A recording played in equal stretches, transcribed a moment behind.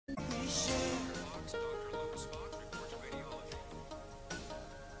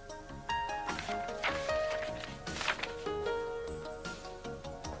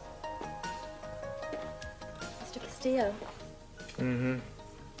Castillo. Mm-hmm.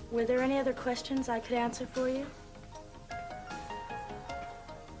 Were there any other questions I could answer for you?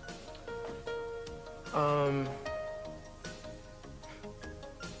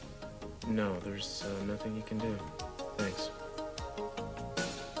 No, there's nothing you can do. Thanks.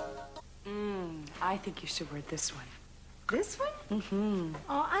 I think you should wear this one. This one? Mm-hmm.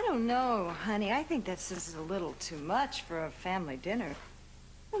 Oh, I don't know, honey. I think this is a little too much for a family dinner.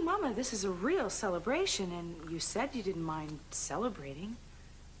 Well, Mama, this is a real celebration, and you said you didn't mind celebrating.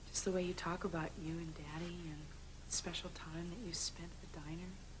 Just the way you talk about you and Daddy and the special time that you spent at the diner.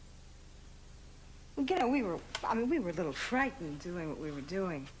 Well, you know, we were a little frightened doing what we were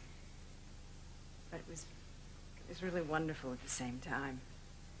doing. But it was really wonderful at the same time.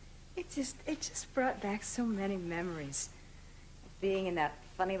 It just brought back so many memories of being in that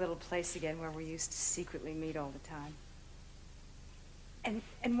funny little place again where we used to secretly meet all the time.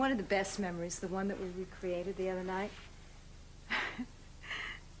 And one of the best memories, the one that we recreated the other night,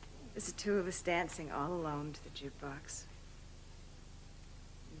 was the two of us dancing all alone to the jukebox.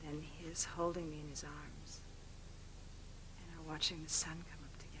 And then his holding me in his arms. And our watching the sun come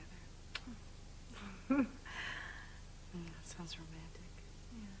up together. That sounds romantic.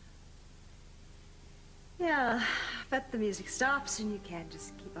 Yeah, but the music stops and you can't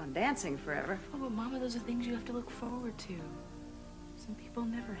just keep on dancing forever. Oh, but Mama, those are things you have to look forward to. Some people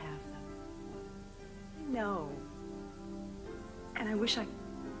never have them. I know. And I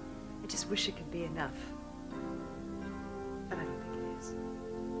just wish it could be enough. But I don't think it is.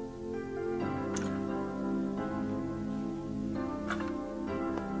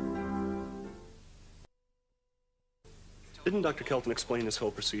 Didn't Dr. Kelton explain this whole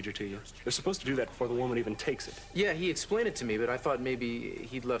procedure to you? They're supposed to do that before the woman even takes it. Yeah, he explained it to me, but I thought maybe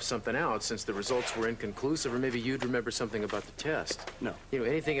he'd left something out since the results were inconclusive, or maybe you'd remember something about the test. No. You know,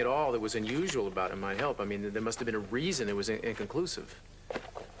 anything at all that was unusual about it might help. I mean, there must have been a reason it was inconclusive.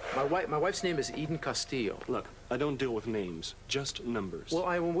 My wife's name is Eden Castillo. Look, I don't deal with names, just numbers. Well,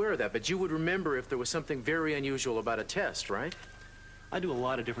 I'm aware of that, but you would remember if there was something very unusual about a test, right? I do a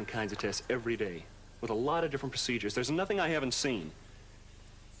lot of different kinds of tests every day, with a lot of different procedures. There's nothing I haven't seen.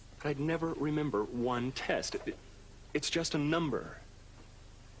 I'd never remember one test. It's just a number.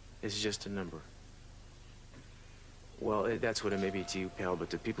 It's just a number. Well, that's what it may be to you, pal,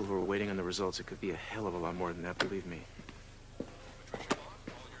 but to people who are waiting on the results, it could be a hell of a lot more than that, believe me.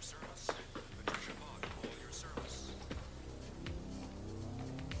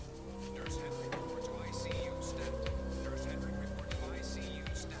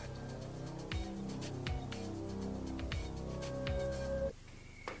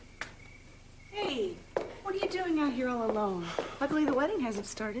 Hey, what are you doing out here all alone? Luckily, the wedding hasn't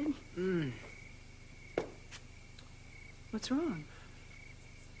started. What's wrong?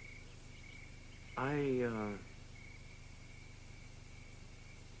 I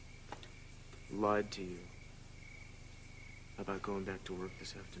lied to you about going back to work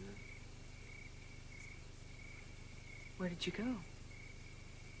this afternoon. Where did you go?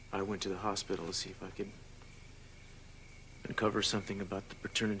 I went to the hospital to see if I could uncover something about the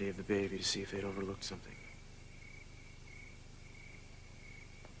paternity of the baby, to see if they'd overlooked something.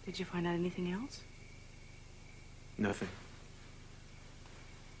 Did you find out anything else? Nothing.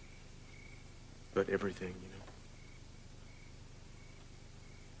 But everything, you know.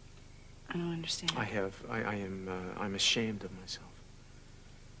 I don't understand. I'm ashamed of myself.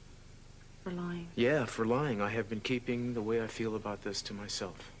 For lying? Yeah, for lying. I have been keeping the way I feel about this to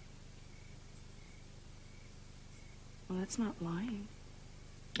myself. Well, that's not lying.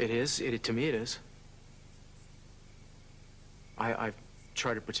 It is. To me, it is. I've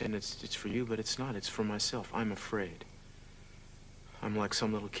tried to pretend it's for you, but it's not. It's for myself. I'm afraid. I'm like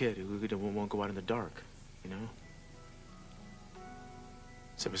some little kid who won't go out in the dark, you know?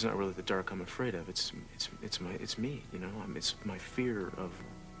 Except it's not really the dark I'm afraid of. It's me, you know? It's my fear of...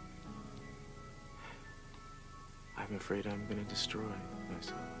 I'm afraid I'm gonna destroy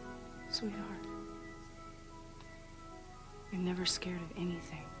myself. Sweetheart, you're never scared of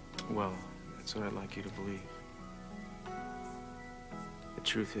anything. Well, that's what I'd like you to believe. The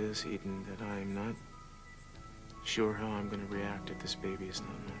truth is, Eden, that I'm not sure how I'm gonna react if this baby is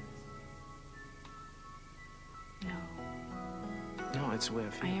not mine. No. No, it's the way I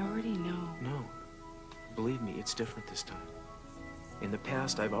feel. I already know. No. Believe me, it's different this time. In the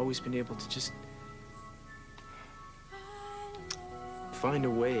past, I've always been able to just find a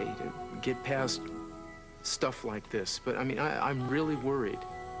way to get past stuff like this. But, I mean, I'm really worried.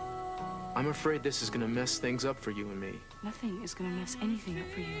 I'm afraid this is gonna mess things up for you and me. Nothing is gonna mess anything up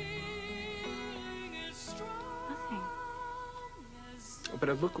for you and me. Nothing. But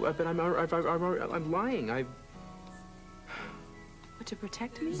I'm lying. What, to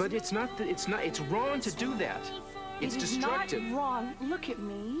protect me? But it's not, it's wrong to do that. It's It is destructive. not wrong. Look at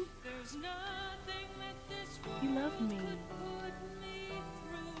me. You love me.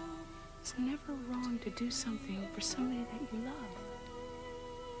 It's never wrong to do something for somebody that you love.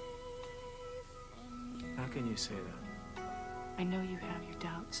 How can you say that? I know you have your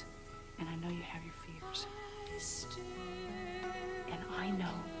doubts, and I know you have your fears. And I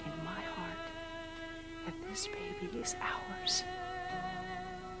know in my heart that this baby is ours.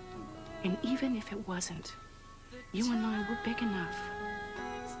 And even if it wasn't, you and I were big enough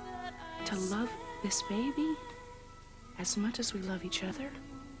to love this baby as much as we love each other.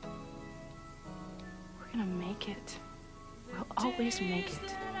 We're gonna make it. We'll always make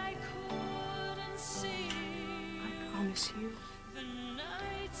it. I promise you.